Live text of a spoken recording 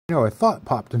A thought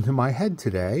popped into my head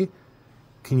today.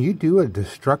 Can you do a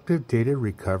destructive data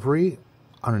recovery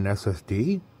on an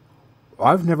SSD?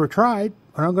 I've never tried,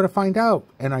 and I'm going to find out.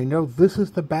 And I know this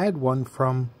is the bad one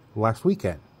from last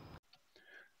weekend.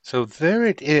 So there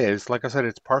it is. Like I said,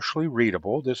 it's partially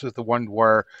readable. This is the one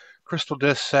where Crystal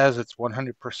Disk says it's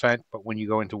 100%, but when you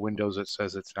go into Windows, it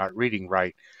says it's not reading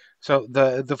right. So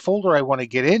the folder I want to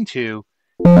get into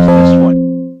is this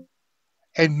one.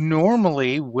 And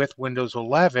normally with Windows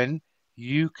 11,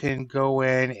 you can go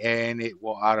in and it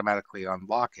will automatically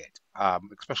unlock it,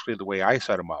 especially the way I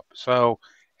set them up. So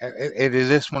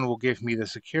this one will give me the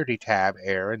security tab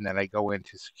error, and then I go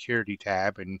into security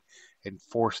tab and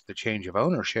force the change of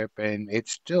ownership, and it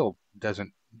still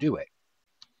doesn't do it.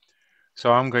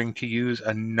 So I'm going to use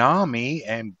a NAMI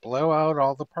and blow out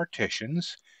all the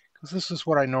partitions, because this is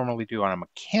what I normally do on a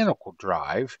mechanical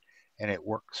drive, and it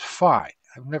works fine.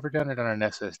 I've never done it on an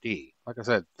SSD. Like I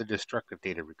said, the destructive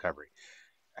data recovery.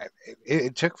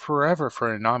 It took forever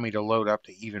for a NAMI to load up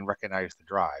to even recognize the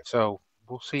drive. So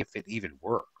we'll see if it even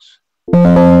works.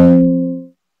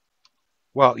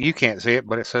 Well, you can't see it,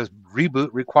 but it says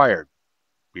reboot required.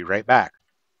 Be right back.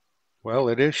 Well,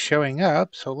 it is showing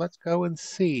up, so let's go and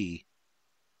see.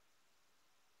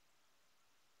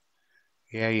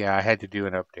 Yeah, I had to do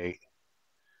an update.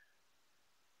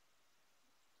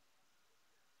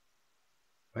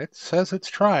 It says it's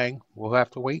trying. We'll have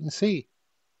to wait and see.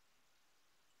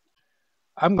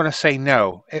 I'm going to say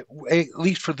no, at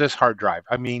least for this hard drive.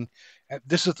 I mean,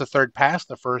 this is the third pass.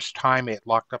 The first time it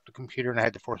locked up the computer and I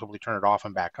had to forcibly turn it off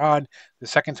and back on. The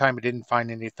second time it didn't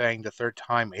find anything. The third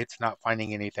time it's not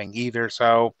finding anything either.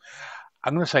 So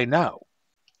I'm going to say no.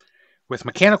 With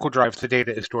mechanical drives, the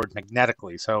data is stored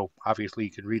magnetically, so obviously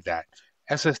you can read that.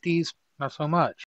 SSDs, not so much.